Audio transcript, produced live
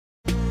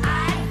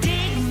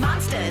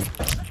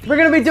we're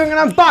gonna be doing an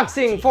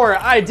unboxing for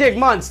I Dig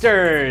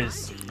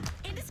Monsters.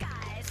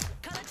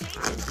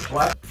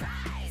 What?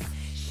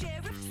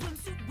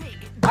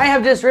 I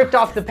have just ripped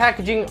off the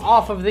packaging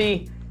off of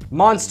the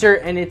monster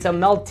and it's a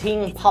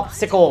melting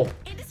popsicle.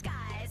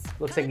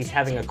 Looks like he's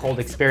having a cold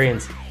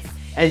experience.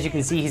 As you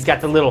can see, he's got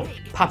the little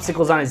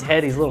popsicles on his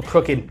head. He's a little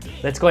crooked.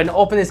 Let's go ahead and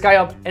open this guy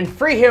up and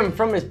free him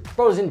from his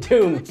frozen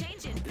tomb.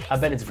 I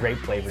bet it's grape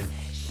flavored.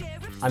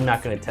 I'm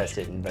not gonna test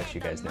it and let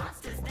you guys know.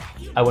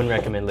 I wouldn't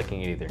recommend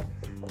licking it either.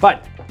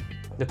 But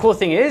the cool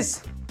thing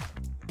is,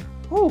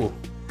 ooh,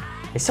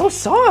 it's so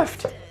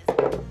soft.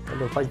 A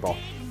little fuzz ball.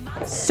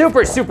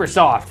 Super, super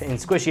soft and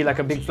squishy like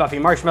a big fluffy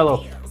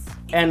marshmallow.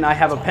 And I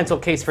have a pencil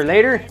case for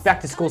later.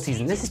 Back to school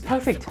season. This is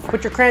perfect.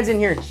 Put your crayons in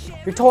here,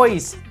 your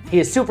toys. He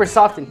is super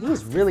soft and he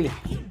is really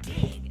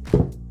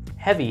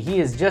heavy. He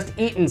has just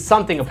eaten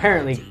something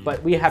apparently,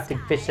 but we have to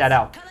fish that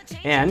out.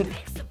 And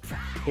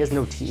he has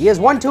no teeth. He has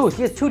one tooth.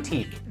 He has two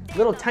teeth.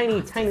 Little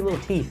tiny, tiny little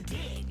teeth.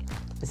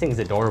 This thing is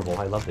adorable.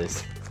 I love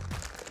this.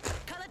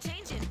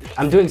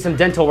 I'm doing some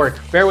dental work.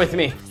 Bear with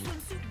me.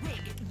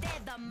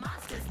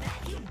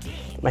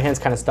 My hand's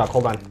kind of stuck.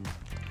 Hold on.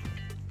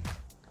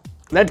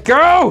 Let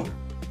go!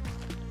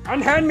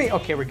 Unhand me!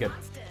 Okay, we're good.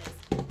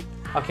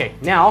 Okay,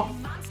 now,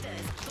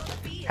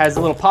 has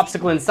a little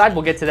popsicle inside.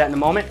 We'll get to that in a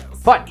moment.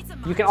 But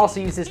you can also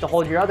use this to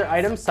hold your other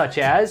items, such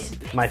as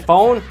my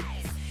phone,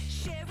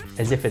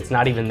 as if it's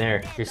not even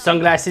there. Your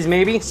sunglasses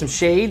maybe, some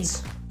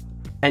shades,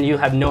 and you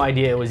have no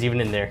idea it was even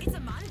in there.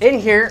 In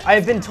here,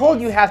 I've been told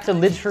you have to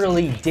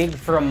literally dig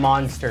for a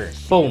monster.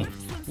 Boom.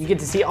 You get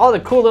to see all the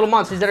cool little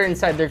monsters that are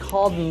inside. They're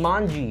called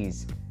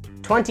Manjis.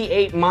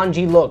 28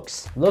 Manji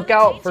looks. Look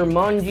out for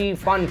Manji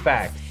fun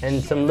fact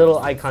and some little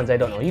icons I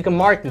don't know. You can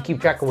mark and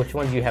keep track of which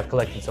ones you have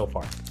collected so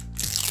far.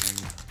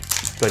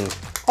 Good.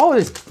 Oh,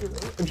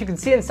 if you can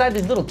see inside,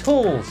 there's little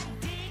tools,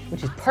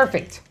 which is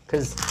perfect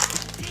because,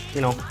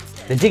 you know,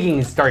 the digging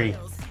is starting.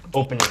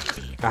 Open it.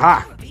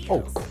 Aha.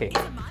 Oh, okay.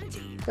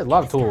 There's a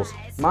lot of tools.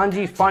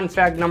 Manji fun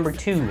fact number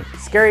 2.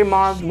 Scary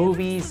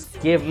movies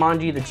give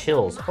Manji the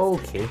chills.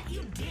 Okay.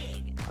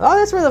 Oh,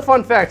 that's where the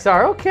fun facts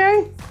are.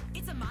 Okay.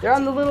 They're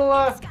on the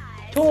little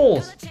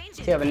tools.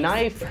 So you have a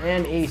knife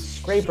and a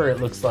scraper, it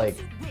looks like.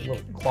 Little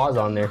claws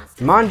on there.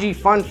 Manji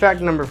fun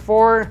fact number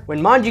 4. When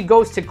Manji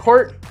goes to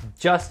court,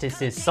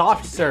 justice is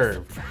soft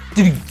serve.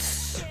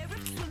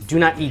 Do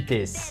not eat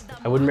this.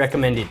 I wouldn't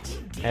recommend it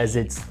as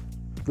it's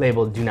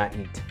labeled do not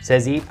eat.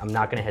 Says eat, I'm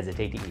not gonna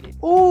hesitate to eat it.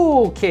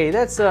 Okay,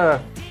 that's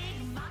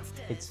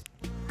it's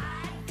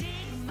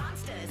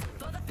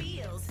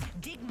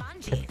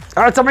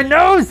it's on my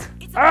nose!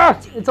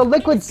 Ah, it's a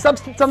liquid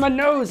substance on my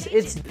nose.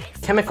 It's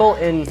chemical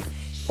and,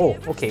 oh,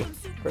 okay.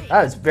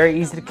 That was very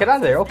easy to get out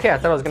of there. Okay, I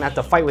thought I was gonna have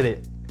to fight with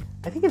it.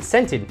 I think it's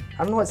scented.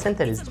 I don't know what scent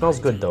that is. It smells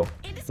good though.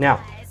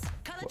 Now,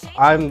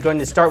 I'm going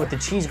to start with the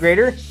cheese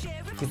grater.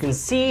 You can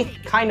see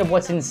kind of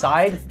what's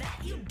inside.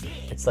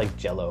 It's like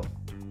Jello.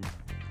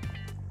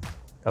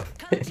 Oh.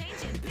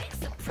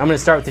 I'm gonna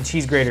start with the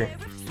cheese grater.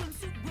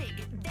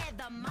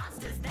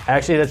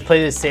 Actually, let's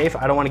play this safe.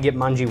 I don't want to get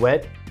Manji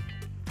wet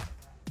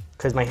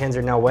because my hands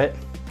are now wet.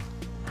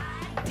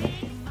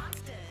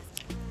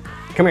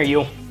 Come here,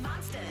 you.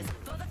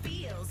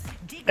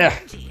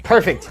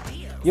 Perfect.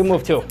 You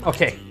move too.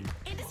 Okay.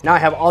 Now I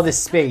have all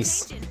this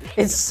space.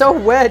 It's so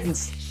wet.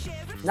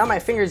 Now my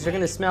fingers are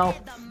gonna smell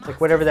like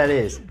whatever that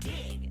is.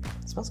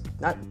 It smells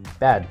not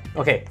bad.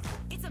 Okay.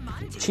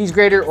 Cheese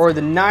grater or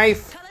the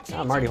knife.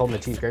 I'm already holding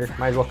the cheese grater.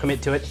 Might as well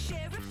commit to it.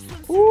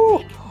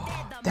 Ooh,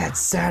 that's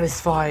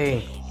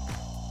satisfying.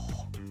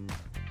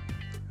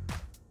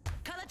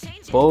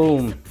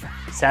 Boom.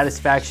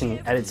 Satisfaction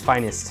at its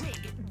finest.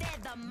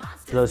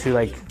 For those who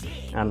like,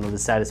 I don't know, the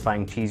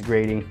satisfying cheese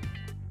grating.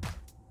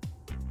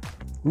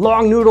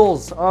 Long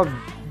noodles of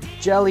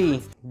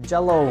jelly,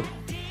 Jello,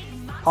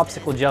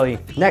 popsicle jelly.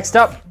 Next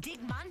up,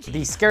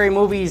 the Scary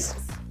Movies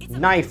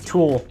knife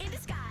tool.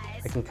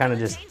 I can kind of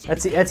just,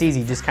 that's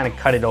easy, just kind of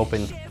cut it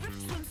open.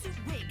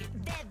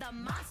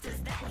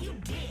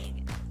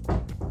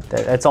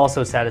 That's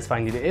also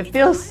satisfying to do. It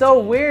feels so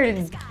weird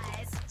and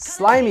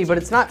slimy, but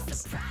it's not.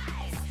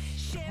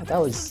 That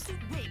was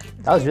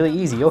really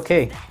easy,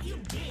 okay.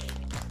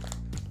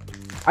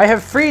 I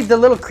have freed the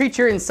little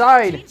creature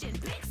inside.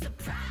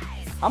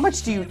 How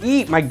much do you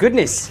eat? My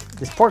goodness,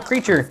 this poor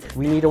creature.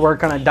 We need to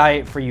work on a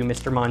diet for you,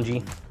 Mr.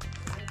 Manji.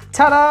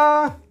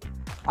 Ta-da!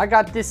 I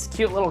got this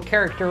cute little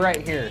character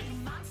right here.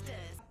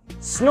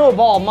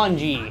 Snowball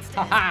Manji,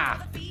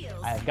 haha!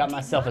 I have got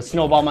myself a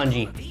Snowball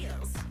Manji.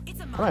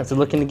 I'm gonna have to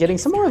look into getting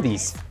some more of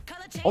these.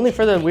 Only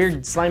for the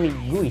weird, slimy,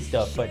 gooey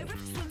stuff, but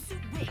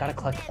you gotta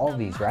collect all of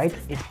these, right?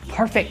 It's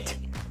perfect.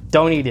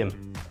 Don't eat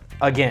him.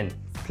 Again,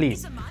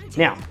 please.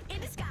 Now,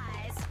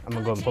 I'm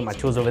gonna go and put my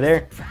tools over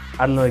there.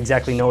 I don't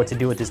exactly know what to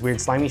do with this weird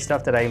slimy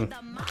stuff that I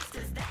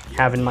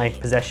have in my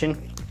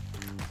possession.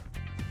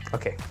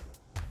 Okay.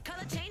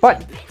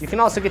 But you can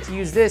also get to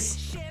use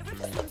this.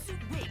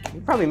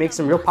 You probably make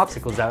some real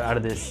popsicles out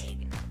of this.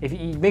 If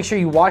you make sure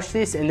you wash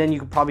this, and then you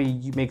could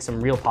probably make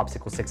some real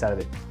popsicle sticks out of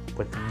it.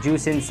 Put the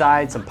juice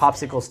inside, some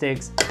popsicle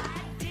sticks.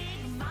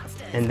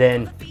 And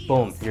then,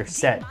 boom, you're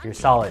set, you're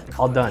solid,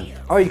 all done.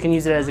 Or you can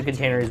use it as a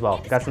container as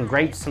well. Got some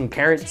grapes, some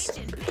carrots,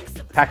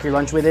 pack your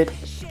lunch with it.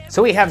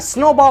 So we have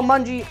Snowball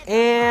Mungie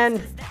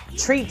and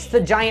Treats the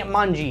Giant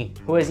Mungie,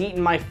 who has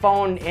eaten my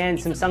phone and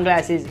some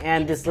sunglasses,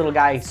 and this little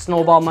guy,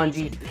 Snowball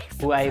Mungie,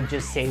 who I have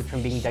just saved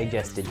from being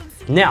digested.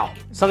 Now,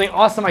 something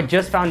awesome I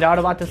just found out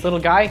about this little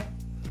guy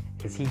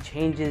is he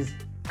changes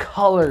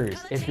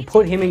colors if you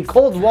put him in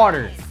cold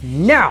water.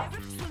 Now,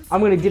 I'm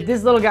gonna dip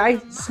this little guy,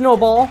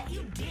 Snowball,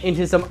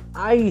 into some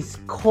ice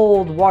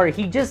cold water.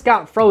 He just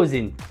got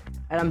frozen,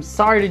 and I'm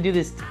sorry to do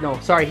this. No,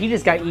 sorry, he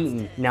just got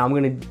eaten. Now I'm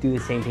gonna do the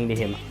same thing to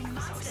him. I'm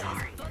so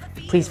sorry.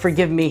 Please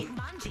forgive me.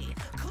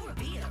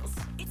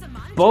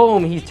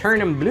 Boom, he's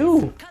turning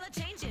blue.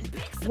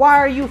 Why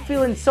are you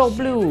feeling so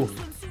blue?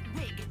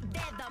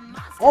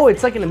 Oh,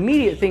 it's like an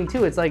immediate thing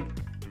too. It's like,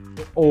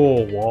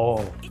 oh,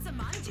 whoa.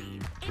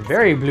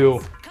 Very blue.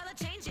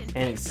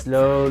 And it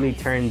slowly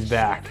turns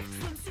back.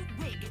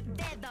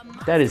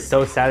 That is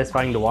so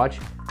satisfying to watch.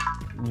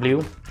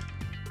 Blue,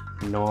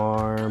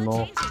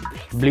 normal,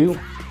 blue,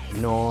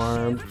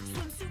 normal.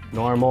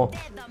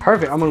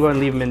 Perfect, I'm gonna go ahead and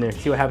leave him in there.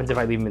 See what happens if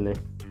I leave him in there.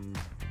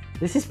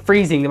 This is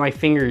freezing to my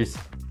fingers.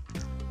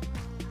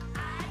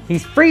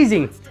 He's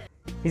freezing.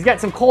 He's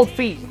got some cold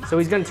feet, so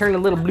he's gonna turn a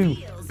little blue.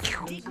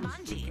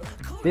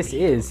 This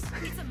is,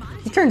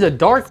 he turns a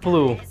dark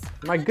blue.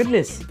 My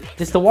goodness,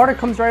 just the water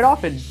comes right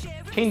off and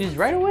changes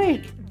right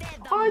away.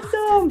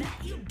 Awesome,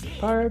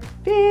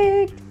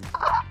 perfect.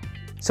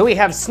 So we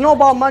have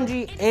Snowball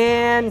Mungie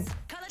and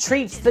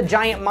Treats the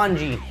Giant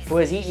Mungie, who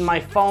has eaten my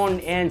phone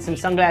and some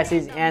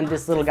sunglasses, and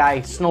this little guy,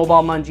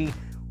 Snowball Mungie,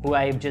 who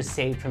I have just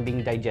saved from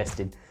being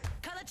digested.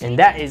 And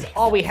that is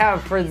all we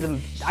have for the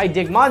I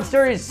Dig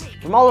Monsters.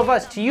 From all of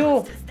us to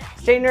you,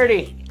 stay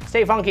nerdy,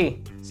 stay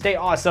funky, stay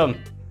awesome.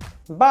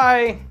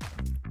 Bye.